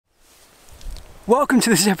Welcome to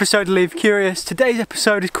this episode of Leave Curious. Today's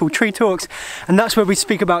episode is called Tree Talks, and that's where we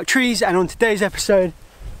speak about trees, and on today's episode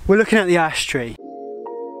we're looking at the ash tree.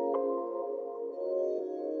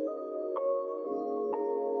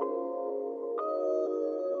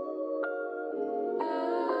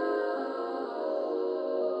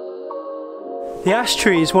 The ash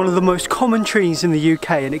tree is one of the most common trees in the UK,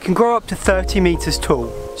 and it can grow up to 30 metres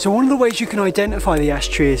tall. So one of the ways you can identify the ash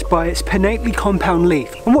tree is by its pinnately compound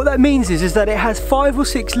leaf. And what that means is that it has 5 or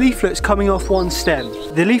 6 leaflets coming off one stem.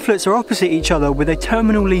 The leaflets are opposite each other with a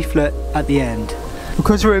terminal leaflet at the end.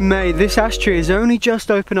 Because we're in May, this ash tree has only just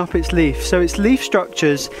opened up its leaf, so its leaf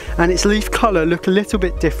structures and its leaf colour look a little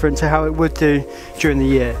bit different to how it would do during the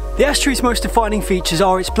year. The ash tree's most defining features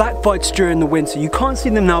are its black buds during the winter. You can't see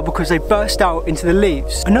them now because they burst out into the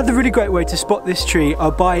leaves. Another really great way to spot this tree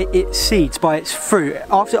are by its seeds, by its fruit.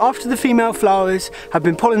 After the female flowers have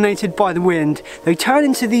been pollinated by the wind, they turn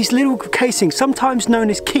into these little casings, sometimes known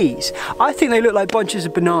as keys. I think they look like bunches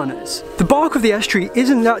of bananas. The bark of the ash tree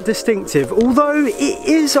isn't that distinctive, although it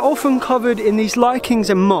is often covered in these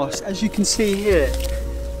lichens and moss, as you can see here,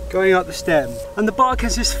 going up the stem. And the bark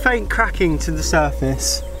has this faint cracking to the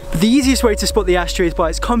surface. But the easiest way to spot the ash tree is by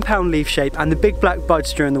its compound leaf shape and the big black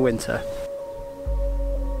buds during the winter.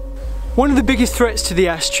 One of the biggest threats to the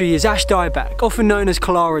ash tree is ash dieback, often known as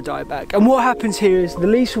Cholera dieback. And what happens here is the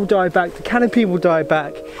leaves will die back, the canopy will die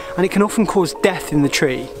back, and it can often cause death in the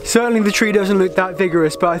tree. Certainly the tree doesn't look that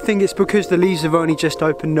vigorous, but I think it's because the leaves have only just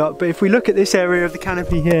opened up. But if we look at this area of the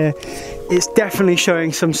canopy here, it's definitely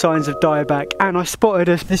showing some signs of dieback. And I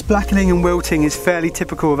spotted this blackening and wilting is fairly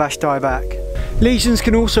typical of ash dieback. Lesions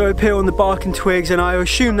can also appear on the bark and twigs, and I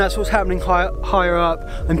assume that's what's happening higher up.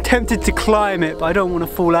 I'm tempted to climb it, but I don't want to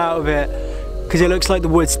fall out of it because it looks like the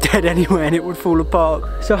wood's dead anyway and it would fall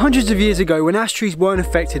apart. So hundreds of years ago, when ash trees weren't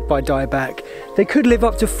affected by dieback, they could live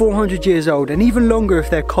up to 400 years old and even longer if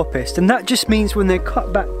they're coppiced. And that just means when they're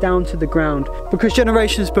cut back down to the ground, because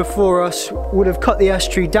generations before us would have cut the ash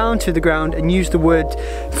tree down to the ground and used the wood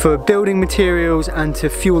for building materials and to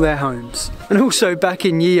fuel their homes. And also back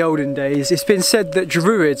in ye olden days, it's been said that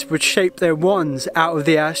druids would shape their wands out of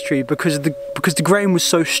the ash tree because the grain was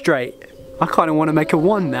so straight. I kind of want to make a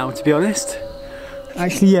wand now, to be honest.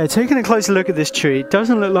 Actually, yeah, taking a closer look at this tree, it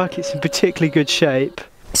doesn't look like it's in particularly good shape.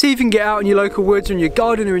 See if you can get out in your local woods or in your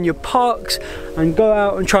garden or in your parks and go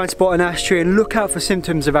out and try and spot an ash tree and look out for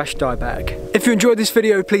symptoms of ash dieback. If you enjoyed this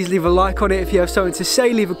video, please leave a like on it. If you have something to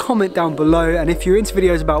say, leave a comment down below. And if you're into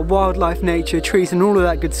videos about wildlife, nature, trees and all of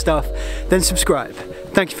that good stuff, then subscribe.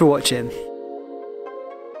 Thank you for watching.